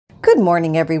Good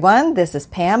morning, everyone. This is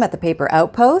Pam at the Paper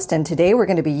Outpost, and today we're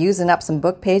going to be using up some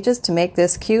book pages to make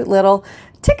this cute little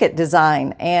ticket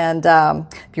design. And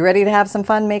if you're ready to have some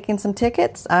fun making some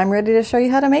tickets, I'm ready to show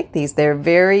you how to make these. They're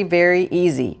very, very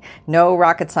easy. No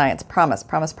rocket science. Promise,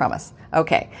 promise, promise.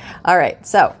 Okay. All right.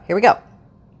 So here we go.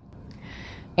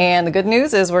 And the good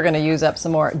news is we're going to use up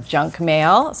some more junk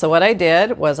mail. So what I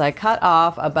did was I cut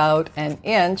off about an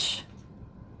inch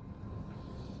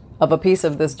of a piece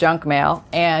of this junk mail,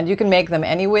 and you can make them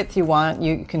any width you want.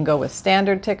 You can go with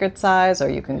standard ticket size, or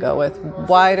you can go with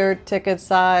wider ticket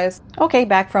size. Okay,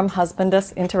 back from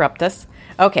husbandus interruptus.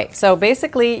 Okay, so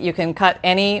basically you can cut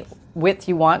any width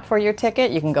you want for your ticket.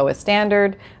 You can go with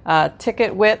standard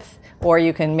ticket width, or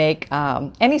you can make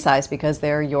any size because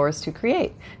they're yours to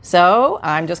create. So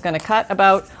I'm just going to cut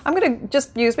about, I'm going to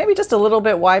just use maybe just a little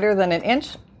bit wider than an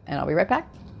inch, and I'll be right back.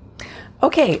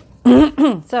 Okay,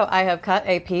 so I have cut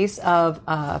a piece of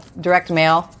direct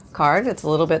mail card. It's a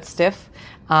little bit stiff,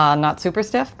 not super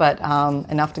stiff, but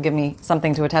enough to give me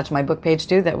something to attach my book page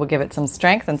to that will give it some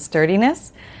strength and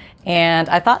sturdiness. And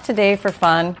I thought today for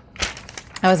fun,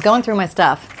 I was going through my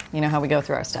stuff. You know how we go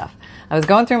through our stuff. I was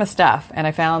going through my stuff and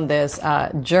I found this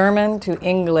German to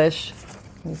English,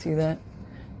 can you see that?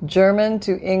 German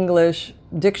to English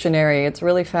dictionary. It's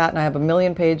really fat and I have 1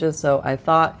 million pages, so I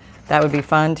thought that would be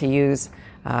fun to use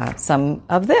some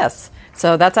of this.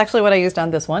 So that's actually what I used on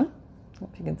this one. I don't know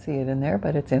if you can see it in there,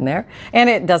 but it's in there. And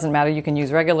it doesn't matter. You can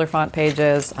use regular font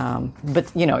pages,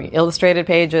 but you know, illustrated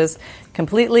pages,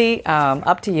 completely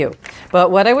up to you.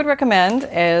 But what I would recommend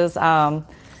is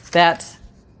that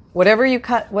whatever you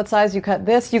cut, what size you cut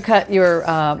this, you cut your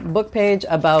book page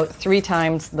about 3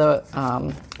 times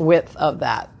the width of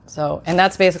that. So, and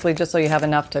that's basically just so you have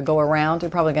enough to go around.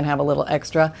 You're probably going to have a little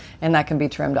extra, and that can be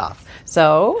trimmed off.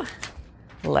 So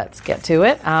let's get to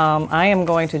it. I am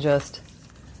going to just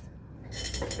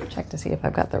check to see if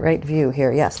I've got the right view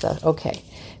here. Yes, okay.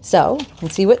 So you can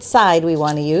see what side we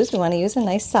want to use. We want to use a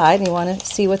nice side, and you want to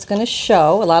see what's going to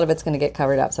show. A lot of it's going to get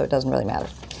covered up, so it doesn't really matter.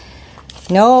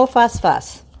 No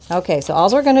fuss. Okay, so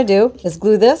all we're going to do is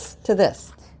glue this to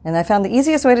this. And I found the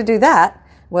easiest way to do that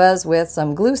was with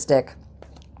some glue stick.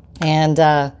 And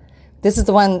this is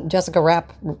the one Jessica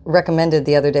Rapp recommended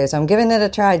the other day. So I'm giving it a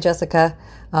try, Jessica.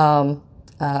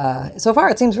 So far,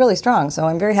 it seems really strong. So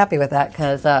I'm very happy with that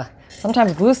because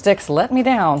sometimes glue sticks let me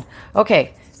down.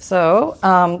 Okay, so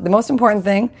the most important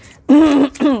thing,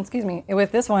 excuse me,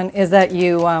 with this one is that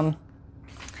you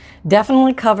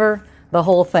definitely cover the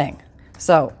whole thing.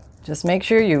 So just make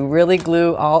sure you really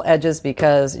glue all edges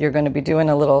because you're going to be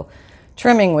doing a little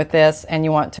trimming with this, and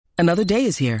you want to. Another day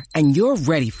is here, and you're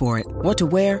ready for it. What to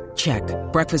wear? Check.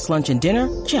 Breakfast, lunch, and dinner?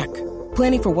 Check.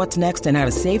 Planning for what's next and how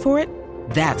to save for it?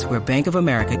 That's where Bank of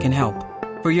America can help.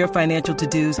 For your financial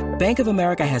to-dos, Bank of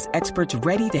America has experts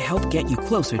ready to help get you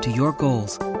closer to your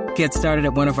goals. Get started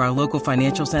at one of our local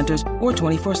financial centers or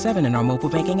 24/7 in our mobile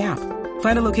banking app.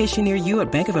 Find a location near you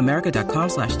at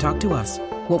bankofamerica.com/talktous.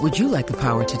 What would you like the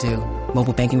power to do?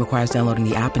 Mobile banking requires downloading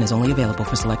the app and is only available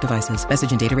for select devices. Message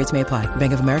and data rates may apply.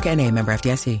 Bank of America N.A., member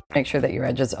FDIC. Make sure that your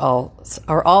edges are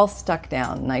all stuck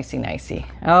down nicey.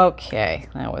 Okay,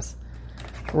 that was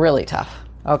really tough.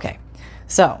 Okay,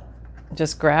 so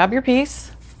just grab your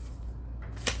piece.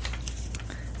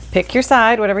 Pick your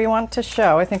side, whatever you want to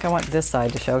show. I think I want this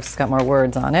side to show because it's got more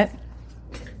words on it.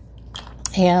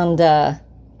 And I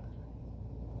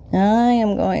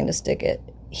am going to stick it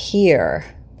here.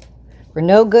 For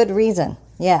no good reason.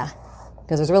 Yeah,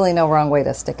 because there's really no wrong way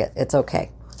to stick it. It's okay.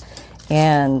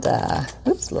 And,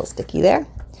 oops, a little sticky there.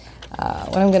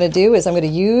 What I'm going to do is I'm going to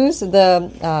use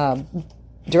the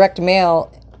direct mail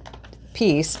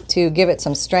piece to give it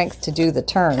some strength to do the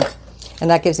turn. And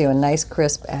that gives you a nice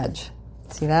crisp edge.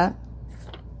 See that?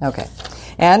 Okay.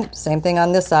 And same thing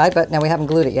on this side, but now we haven't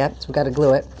glued it yet, so we've got to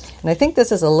glue it. And I think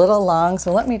this is a little long,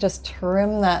 so let me just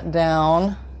trim that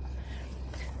down.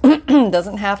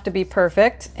 Doesn't have to be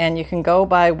perfect, and you can go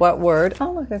by what word.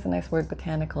 Oh, look, there's a nice word,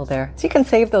 botanical, there. So you can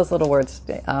save those little words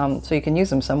so you can use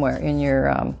them somewhere in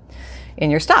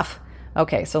your stuff.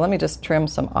 Okay, so let me just trim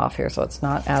some off here so it's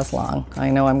not as long. I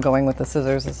know I'm going with the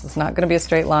scissors. This is not going to be a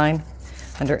straight line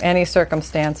under any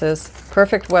circumstances.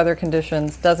 Perfect weather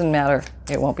conditions, doesn't matter.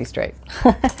 It won't be straight.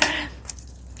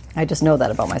 I just know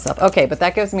that about myself. Okay, but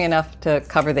that gives me enough to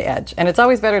cover the edge. And it's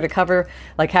always better to cover,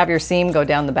 like have your seam go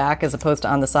down the back as opposed to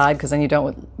on the side, because then you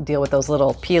don't deal with those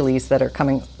little peelies that are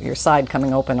coming, your side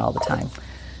coming open all the time.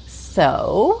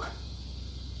 So,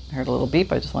 I heard a little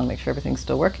beep. I just want to make sure everything's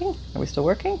still working. Are we still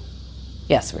working?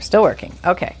 Yes, we're still working.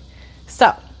 Okay,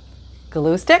 so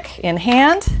glue stick in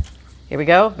hand. Here we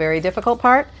go. Very difficult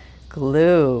part.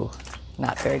 Glue.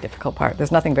 Not very difficult part.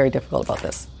 There's nothing very difficult about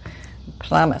this.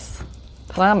 Promise.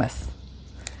 Promise.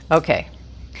 Okay.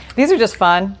 These are just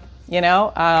fun, you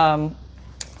know.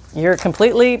 You're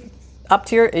completely up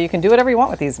to you can do whatever you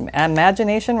want with these.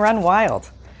 Imagination run wild.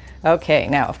 Okay,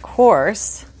 now, of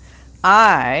course,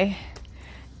 I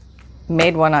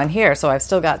made one on here, so I've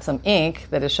still got some ink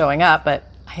that is showing up, but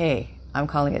hey, I'm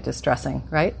calling it distressing,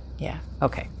 right? Yeah,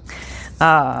 okay.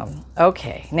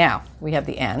 Okay, now we have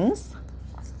the ends.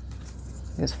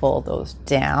 Just fold those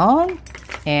down,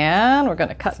 and we're going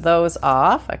to cut those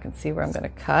off. I can see where I'm going to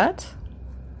cut.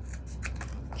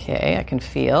 Okay, I can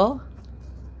feel.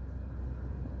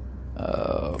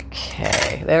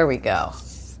 Okay, there we go.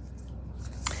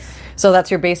 So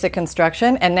that's your basic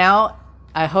construction. And now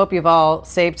I hope you've all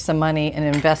saved some money and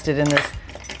invested in this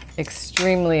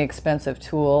extremely expensive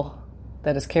tool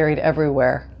that is carried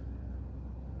everywhere.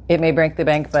 It may break the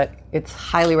bank, but it's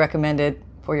highly recommended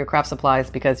for your craft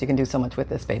supplies because you can do so much with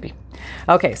this baby.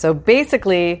 Okay, so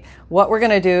basically what we're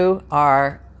going to do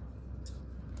are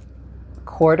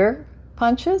quarter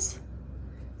punches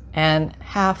and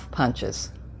half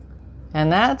punches.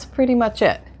 And that's pretty much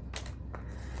it.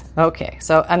 Okay,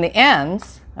 so on the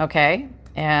ends, okay,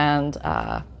 and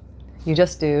you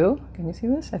just do, can you see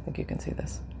this? I think you can see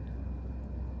this.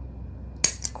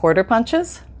 Quarter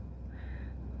punches.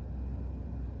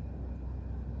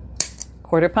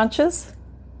 Quarter punches.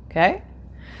 Okay.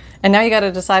 And now you got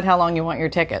to decide how long you want your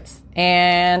tickets.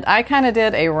 And I kind of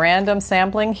did a random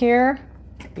sampling here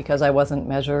because I wasn't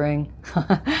measuring.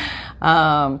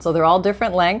 So they're all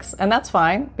different lengths, and that's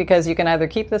fine because you can either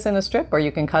keep this in a strip or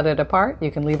you can cut it apart. You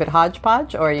can leave it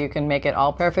hodgepodge, or you can make it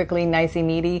all perfectly nicey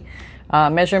neaty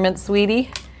measurement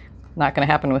sweetie. Not going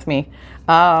to happen with me.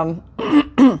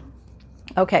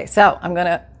 Okay, so I'm going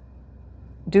to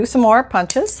do some more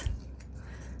punches.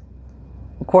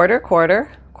 Quarter,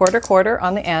 quarter, quarter, quarter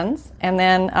on the ends. And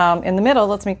then in the middle,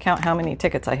 let me count how many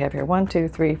tickets I have here. 1, 2,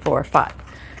 3, 4, 5.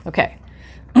 Okay.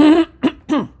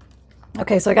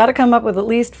 Okay, so I got to come up with at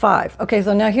least 5. Okay,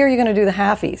 so now here you're going to do the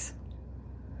halfies.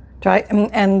 Try,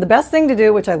 and the best thing to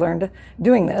do, which I learned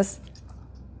doing this,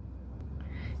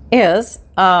 is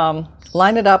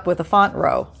line it up with a font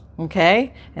row.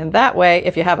 Okay, and that way,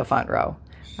 if you have a font row.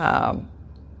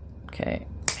 Okay,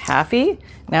 halfie.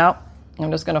 Now,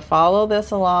 I'm just going to follow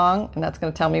this along, and that's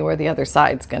going to tell me where the other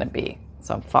side's going to be.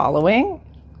 So I'm following.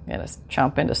 I'm going to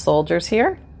jump into soldiers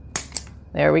here.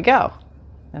 There we go.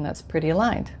 And that's pretty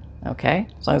aligned. Okay,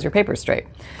 as long as your paper's straight.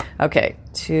 Okay,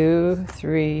 2,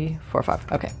 3, 4,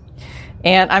 5. Okay.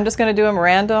 And I'm just going to do them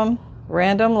random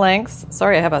lengths.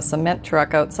 Sorry, I have a cement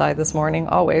truck outside this morning,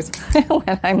 always,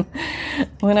 when I'm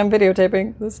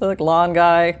videotaping. This is like lawn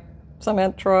guy,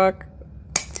 cement truck.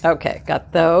 Okay,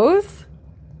 got those.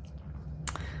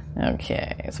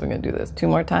 Okay, so we're going to do this 2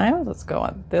 more times. Let's go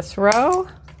on this row.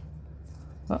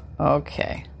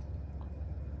 Okay.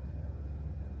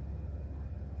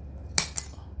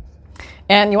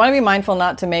 And you want to be mindful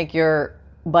not to make your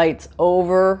bites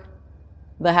over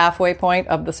the halfway point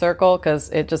of the circle because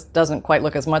it just doesn't quite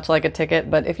look as much like a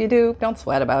ticket. But if you do, don't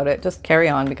sweat about it. Just carry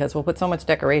on because we'll put so much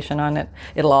decoration on it.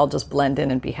 It'll all just blend in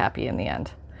and be happy in the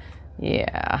end.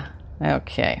 Yeah.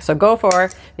 Okay. So go for,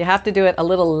 you have to do it a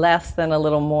little less than a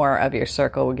little more of your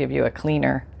circle will give you a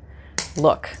cleaner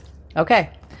look.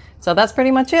 Okay. So that's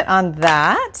pretty much it on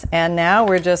that. And now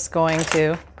we're just going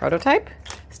to prototype,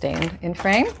 stay in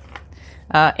frame.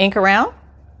 Ink around,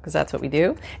 because that's what we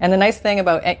do. And the nice thing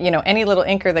about, any little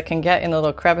inker that can get in the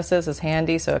little crevices is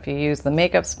handy. So if you use the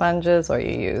makeup sponges or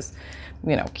you use,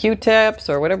 Q-tips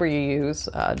or whatever you use,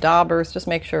 daubers, just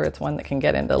make sure it's one that can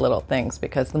get into little things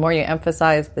because the more you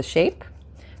emphasize the shape,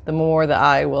 the more the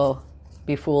eye will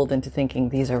be fooled into thinking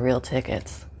these are real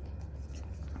tickets.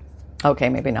 Okay,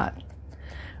 maybe not.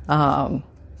 But,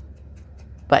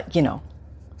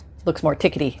 looks more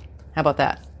tickety. How about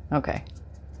that? Okay.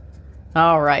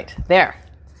 All right, there.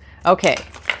 Okay.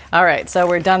 All right, so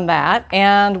we're done that.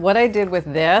 And what I did with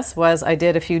this was I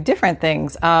did a few different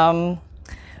things.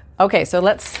 Okay, so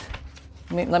let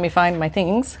me find my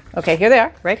things. Okay, here they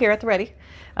are, right here at the ready.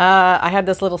 I had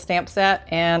this little stamp set,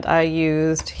 and I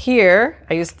used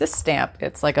this stamp.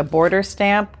 It's like a border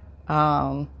stamp.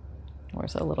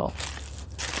 Where's a little...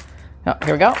 Oh,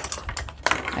 here we go.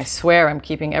 I swear I'm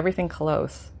keeping everything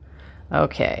close.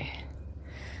 Okay.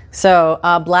 So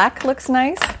black looks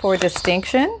nice for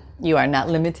distinction. You are not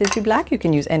limited to black. You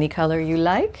can use any color you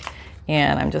like.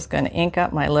 And I'm just going to ink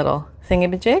up my little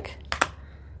thingamajig,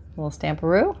 little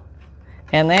stamperoo.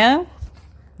 And then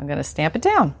I'm going to stamp it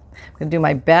down. I'm going to do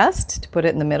my best to put it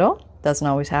in the middle. Doesn't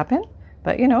always happen,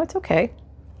 but it's okay.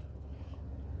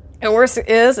 And worst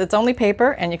is it's only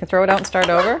paper and you can throw it out and start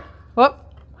over. Whoop.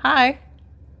 Hi.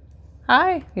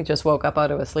 Hi. He just woke up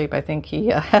out of his sleep. I think he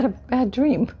had a bad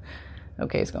dream.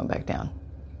 Okay, he's going back down.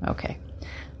 Okay.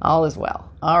 All is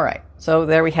well. All right. So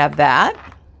there we have that.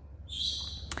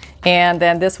 And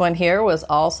then this one here was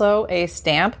also a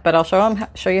stamp, but I'll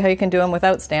show you how you can do them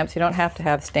without stamps. You don't have to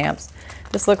have stamps.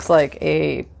 This looks like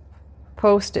a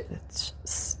postage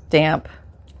stamp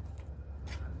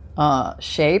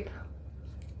shape.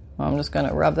 Well, I'm just going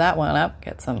to rub that one up,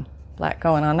 get some black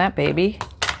going on that baby.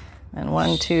 And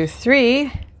 1, 2,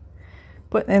 3.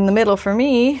 Put in the middle for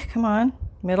me. Come on.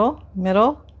 Middle,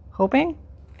 hoping.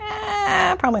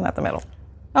 Probably not the middle.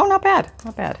 Oh, not bad.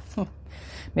 Not bad.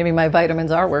 Maybe my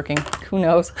vitamins are working. Who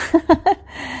knows?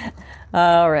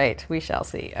 All right, we shall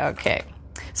see. Okay.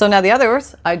 So now the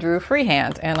others, I drew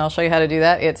freehand, and I'll show you how to do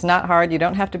that. It's not hard. You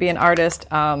don't have to be an artist,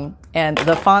 and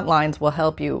the font lines will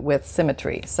help you with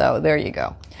symmetry. So there you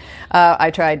go.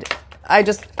 I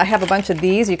have a bunch of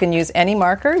these. You can use any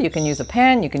marker. You can use a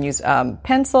pen. You can use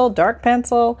pencil, dark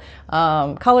pencil,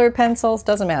 colored pencils.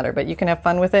 Doesn't matter, but you can have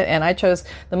fun with it. And I chose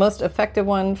the most effective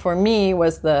one for me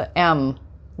was the M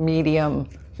medium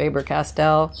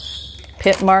Faber-Castell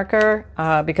pit marker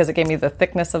because it gave me the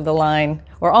thickness of the line,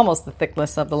 or almost the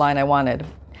thickness of the line I wanted.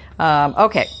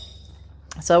 Okay,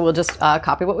 so we'll just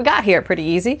copy what we got here. Pretty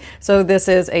easy. So this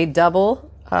is a double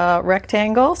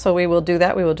rectangle, so we will do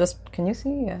that. We will just, can you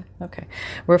see? Yeah. Okay.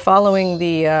 We're following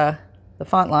the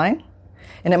font line,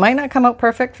 and it might not come out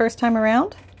perfect first time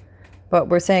around, but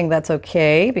we're saying that's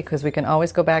okay because we can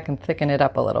always go back and thicken it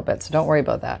up a little bit, so don't worry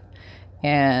about that.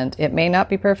 And it may not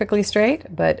be perfectly straight,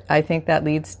 but I think that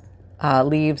leaves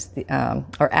the,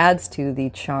 or adds to the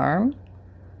charm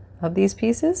of these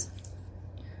pieces.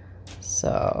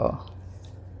 So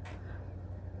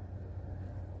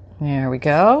there we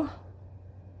go.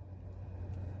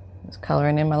 Just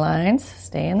coloring in my lines,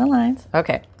 stay in the lines.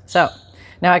 Okay, so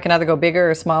now I can either go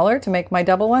bigger or smaller to make my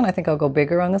double one. I think I'll go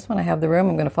bigger on this one. I have the room.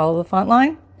 I'm going to follow the font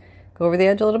line, go over the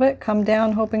edge a little bit, come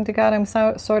down, hoping to God I'm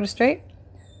sort of straight.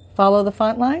 Follow the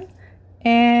font line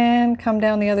and come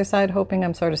down the other side hoping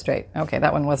I'm sort of straight. Okay,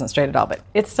 that one wasn't straight at all, but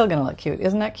it's still going to look cute.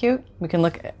 Isn't that cute? We can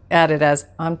look at it as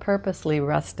on purposely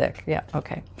rustic. Yeah,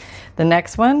 okay. The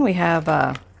next one we have,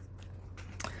 I'm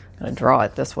going to draw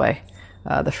it this way.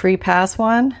 The free pass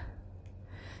one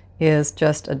is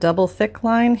just a double thick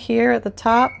line here at the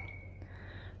top,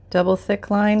 double thick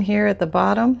line here at the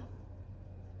bottom.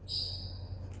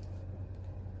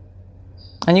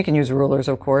 And you can use rulers,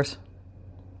 of course.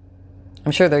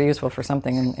 I'm sure they're useful for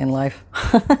something in life.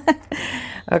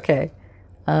 Okay.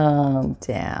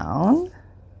 Down.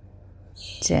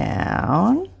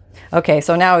 Okay,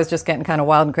 so now it's just getting kind of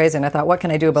wild and crazy, and I thought, what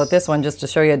can I do about this one just to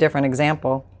show you a different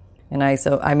example? And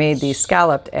I made the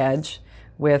scalloped edge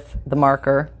with the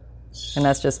marker, and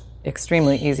that's just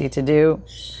extremely easy to do.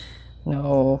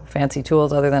 No fancy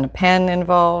tools other than a pen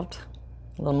involved.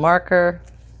 A little marker.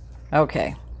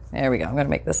 Okay, there we go. I'm going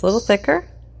to make this a little thicker.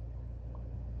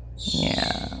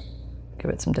 Yeah,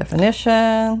 give it some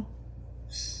definition.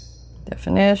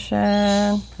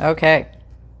 Okay,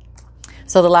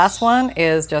 so the last one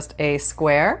is just a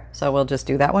square, so we'll just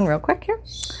do that one real quick here.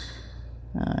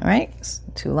 All right,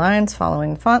 2 lines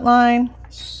following the font line,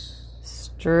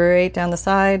 straight down the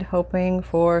side, hoping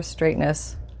for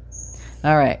straightness.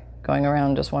 All right, going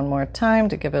around just one more time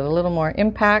to give it a little more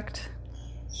impact.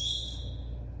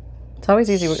 It's always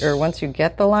easier once you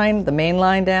get the main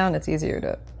line down, it's easier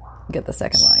to get the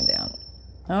second line down.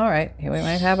 All right, here we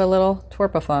might have a little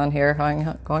twerpathon here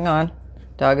going on.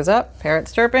 Dog is up,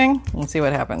 parrot's chirping, and see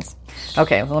what happens.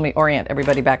 Okay, well, let me orient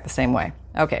everybody back the same way.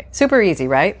 Okay, super easy,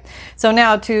 right? So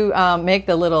now to make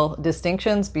the little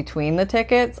distinctions between the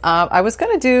tickets, I was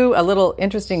going to do a little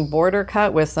interesting border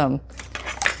cut with some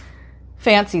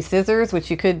fancy scissors, which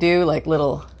you could do like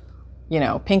little,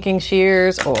 pinking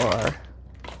shears or,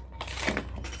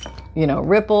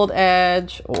 rippled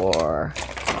edge or...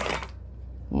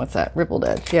 What's that? Rippled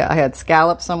edge. Yeah, I had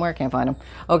scallops somewhere. Can't find them.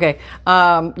 Okay,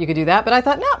 you could do that. But I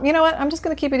thought, no, you know what? I'm just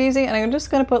going to keep it easy, and I'm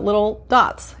just going to put little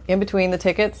dots in between the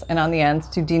tickets and on the ends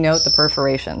to denote the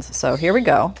perforations. So here we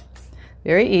go.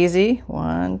 Very easy.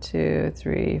 1, 2,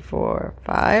 3, 4,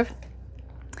 5.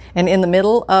 And in the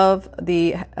middle of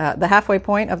the halfway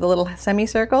point of the little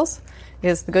semicircles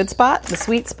is the good spot, the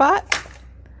sweet spot.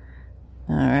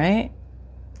 All right.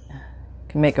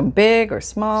 Can make them big or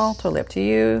small, totally up to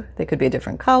you. They could be a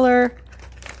different color.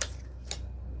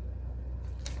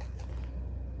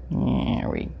 There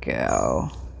we go.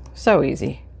 So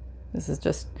easy. This is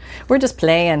just, we're just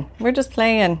playing. It's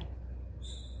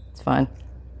fun.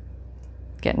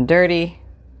 Getting dirty.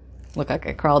 Look like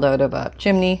I crawled out of a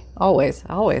chimney. Always.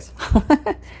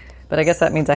 But I guess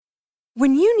that means I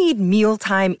When you need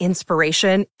mealtime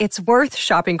inspiration, it's worth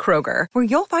shopping Kroger, where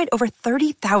you'll find over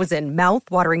 30,000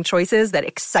 mouth-watering choices that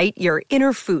excite your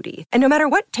inner foodie. And no matter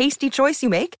what tasty choice you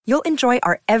make, you'll enjoy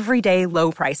our everyday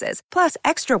low prices, plus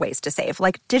extra ways to save,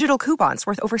 like digital coupons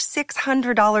worth over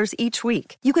 $600 each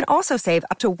week. You can also save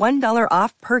up to $1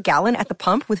 off per gallon at the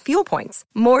pump with fuel points.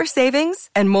 More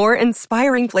savings and more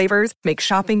inspiring flavors make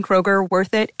shopping Kroger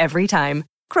worth it every time.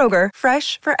 Kroger,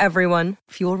 fresh for everyone.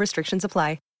 Fuel restrictions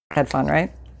apply. Had fun,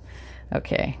 right?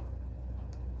 Okay.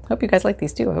 Hope you guys like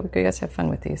these too. I hope you guys have fun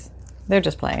with these. They're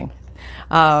just playing.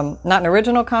 Not an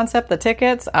original concept, the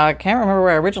tickets. I can't remember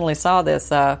where I originally saw this,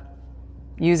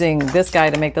 using this guy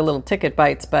to make the little ticket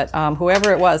bites, but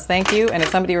whoever it was, thank you. And if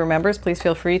somebody remembers, please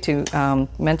feel free to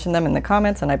mention them in the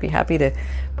comments, and I'd be happy to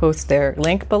post their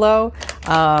link below.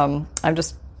 I'm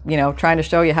just trying to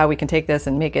show you how we can take this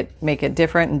and make it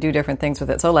different and do different things with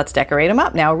it. So let's decorate them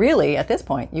up. Now, really, at this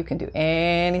point, you can do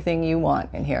anything you want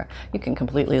in here. You can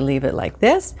completely leave it like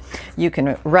this. You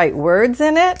can write words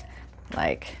in it,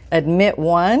 like admit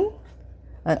one,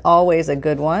 and always a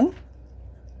good one.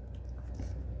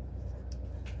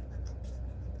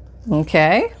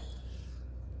 Okay.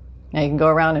 Now you can go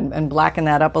around and blacken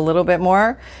that up a little bit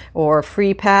more, or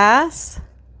free pass.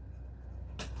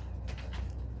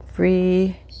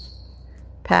 Free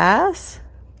pass.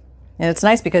 And it's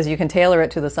nice because you can tailor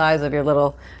it to the size of your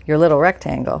little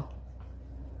rectangle.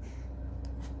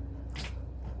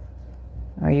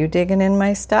 Are you digging in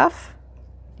my stuff?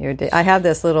 I have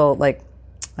this little,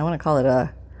 I want to call it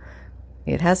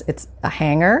it's a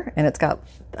hanger, and it's got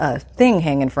a thing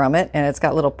hanging from it, and it's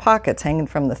got little pockets hanging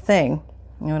from the thing.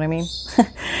 You know what I mean?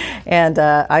 And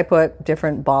I put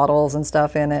different bottles and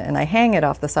stuff in it, and I hang it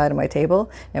off the side of my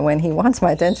table. And when he wants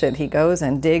my attention, he goes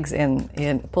and digs in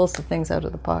and pulls the things out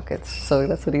of the pockets. So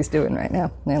that's what he's doing right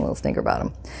now. And a little stinker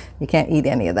bottom. You can't eat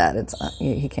any of that.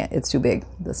 He can't. It's too big,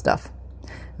 the stuff.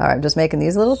 All right, I'm just making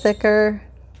these a little thicker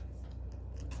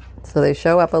so they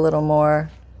show up a little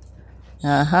more.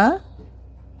 Uh-huh.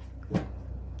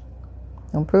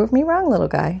 Don't prove me wrong, little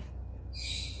guy.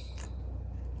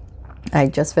 I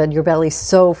just fed your belly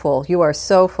so full. You are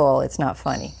so full. It's not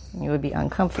funny. You would be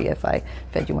uncomfy if I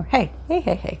fed you more. Hey.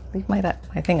 Leave my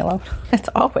thing alone. It's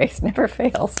always, never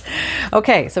fails.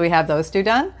 Okay, so we have those two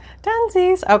done.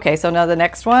 Dunsies. Okay, so now the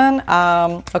next one.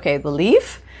 Okay, the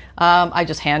leaf. I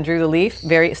just hand drew the leaf.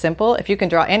 Very simple. If you can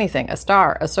draw anything, a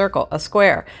star, a circle, a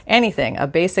square, anything, a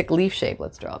basic leaf shape.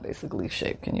 Let's draw a basic leaf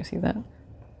shape. Can you see that?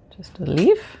 Just a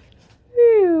leaf.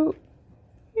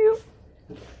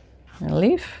 A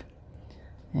leaf.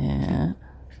 And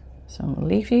some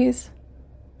leafies.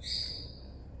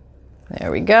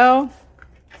 There we go.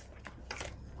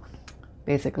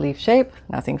 Basic leaf shape,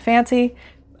 nothing fancy.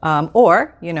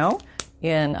 Or,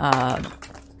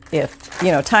 if,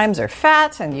 times are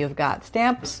fat and you've got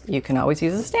stamps, you can always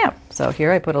use a stamp. So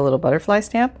here I put a little butterfly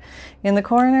stamp in the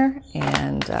corner,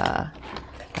 and I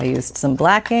used some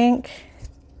black ink.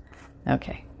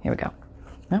 Okay, here we go.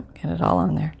 Oh, get it all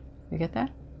on there. You get that?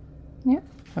 Yeah?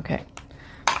 Okay.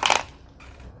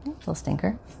 Little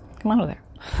stinker. Come on over there.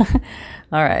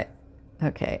 All right.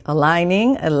 Okay.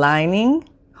 Aligning,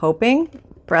 hoping,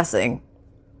 pressing.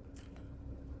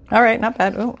 All right. Not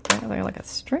bad. Oh, like a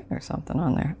string or something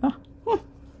on there. Oh,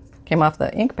 came off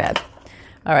the ink pad.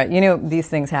 All right. These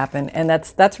things happen, and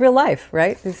that's real life,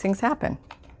 right? These things happen.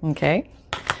 Okay.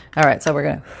 All right. So we're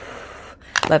going to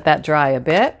let that dry a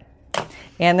bit.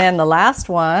 And then the last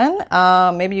one,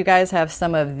 maybe you guys have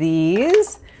some of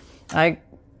these. I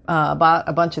bought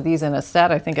a bunch of these in a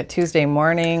set, I think at Tuesday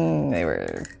Morning. They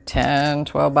were $10,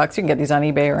 $12. You can get these on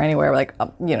eBay or anywhere.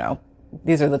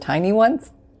 These are the tiny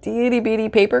ones. Itty bitty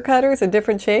paper cutters in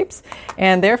different shapes.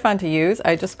 And they're fun to use.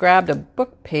 I just grabbed a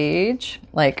book page,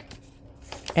 like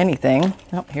anything.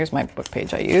 Oh, here's my book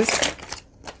page I used.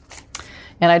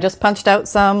 And I just punched out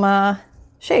some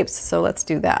shapes. So let's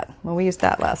do that. Well, we used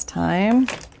that last time.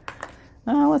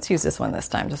 Let's use this one this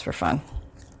time just for fun.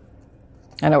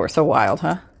 I know we're so wild,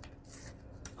 huh?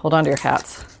 Hold on to your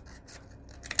hats.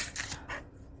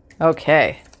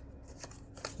 Okay.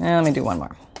 And let me do one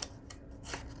more.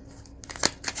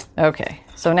 Okay.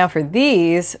 So now for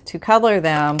these, to color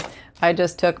them, I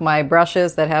just took my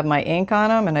brushes that have my ink on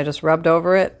them and I just rubbed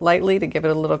over it lightly to give it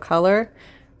a little color.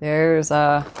 There's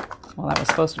that was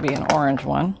supposed to be an orange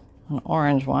one. An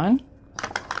orange one.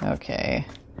 Okay.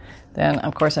 Then,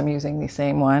 of course, I'm using the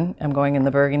same one. I'm going in the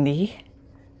burgundy.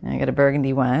 And I got a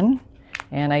burgundy one.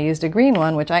 And I used a green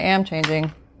one, which I am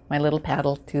changing my little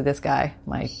paddle to this guy,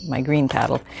 my green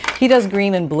paddle. He does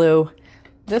green and blue.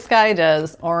 This guy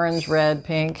does orange, red,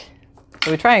 pink.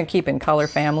 So we try and keep in color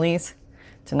families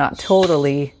to not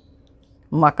totally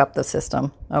muck up the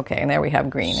system. Okay, and there we have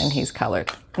green, and he's colored.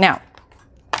 Now,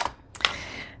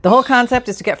 the whole concept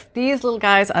is to get these little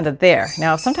guys under there.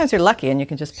 Now, sometimes you're lucky and you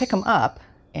can just pick them up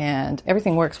and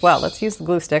everything works well. Let's use the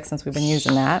glue stick since we've been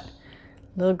using that.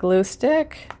 Little glue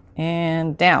stick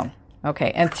and down.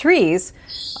 Okay, and threes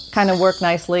kind of work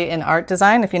nicely in art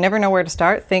design. If you never know where to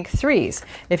start, think threes.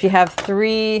 If you have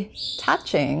three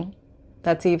touching,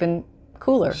 that's even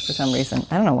cooler for some reason.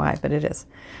 I don't know why, but it is.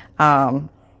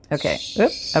 Okay,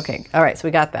 oops. Okay, all right, so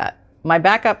we got that. My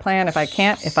backup plan, if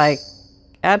I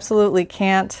absolutely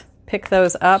can't pick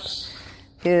those up,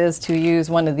 is to use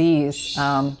one of these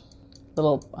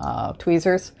little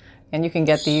tweezers. And you can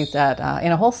get these at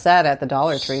in a whole set at the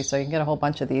Dollar Tree, so you can get a whole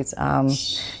bunch of these. And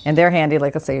they're handy.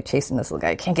 Like, let's say you're chasing this little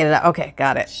guy. You can't get it out. Okay,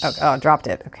 got it. Oh, dropped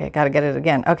it. Okay, got to get it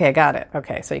again. Okay, got it.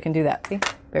 Okay, so you can do that. See?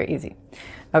 Very easy.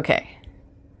 Okay.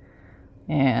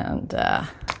 And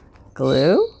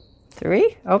glue.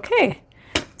 3. Okay.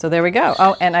 So there we go.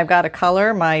 Oh, and I've got to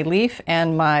color my leaf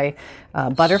and my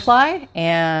butterfly.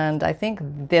 And I think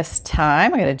this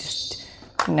time I'm going to just...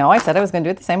 No, I said I was going to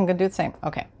do it the same. I'm going to do it the same.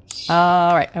 Okay.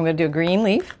 All right, I'm going to do a green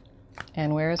leaf.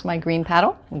 And where's my green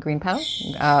paddle?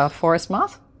 Forest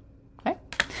moth. Okay.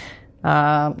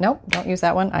 Nope, don't use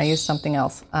that one. I use something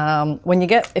else.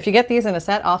 If you get these in a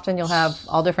set, often you'll have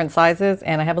all different sizes.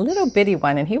 And I have a little bitty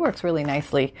one, and he works really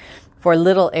nicely for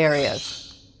little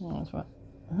areas.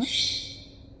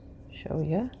 Show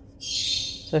you.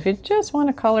 So if you just want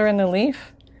to color in the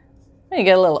leaf, you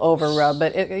get a little over rub,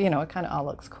 but it kind of all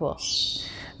looks cool.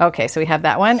 Okay, so we have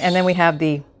that one, and then we have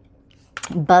the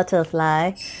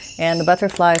butterfly. And the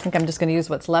butterfly, I think I'm just going to use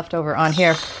what's left over on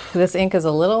here. This ink is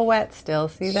a little wet still,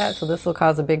 see that? So this will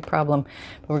cause a big problem,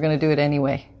 but we're going to do it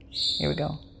anyway. Here we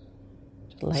go.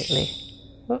 Just lightly.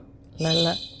 Whoop.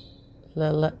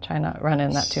 Try not run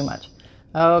in that too much.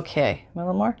 Okay, a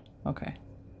little more? Okay.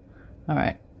 All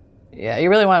right. Yeah, you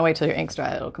really want to wait till your ink's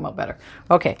dry. It'll come out better.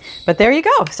 Okay, but there you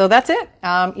go. So that's it.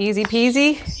 Easy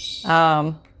peasy.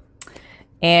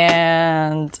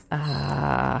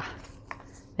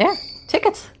 Yeah,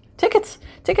 tickets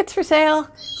for sale.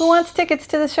 Who wants tickets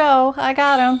to the show? I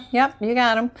got them. Yep, you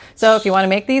got them. So if you want to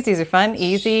make these are fun,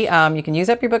 easy. You can use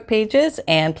up your book pages.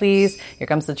 And please, here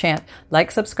comes the chant,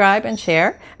 like, subscribe, and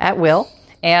share at will.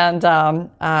 And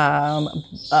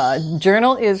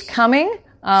journal is coming.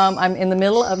 I'm in the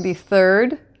middle of the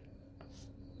third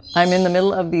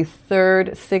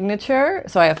signature.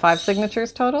 So I have 5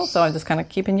 signatures total. So I'm just kind of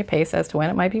keeping you pace as to when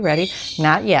it might be ready.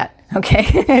 Not yet. Okay.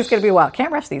 It's going to be a while.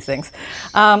 Can't rush these things.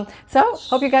 So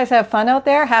hope you guys have fun out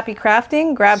there. Happy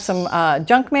crafting. Grab some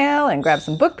junk mail and grab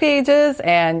some book pages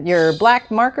and your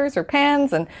black markers or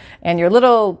pens and your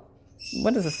little,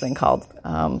 what is this thing called?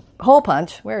 Hole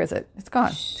punch. Where is it? It's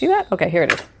gone. See that? Okay, here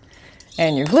it is.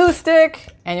 And your glue stick,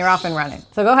 and you're off and running.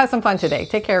 So go have some fun today.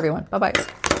 Take care, everyone. Bye-bye.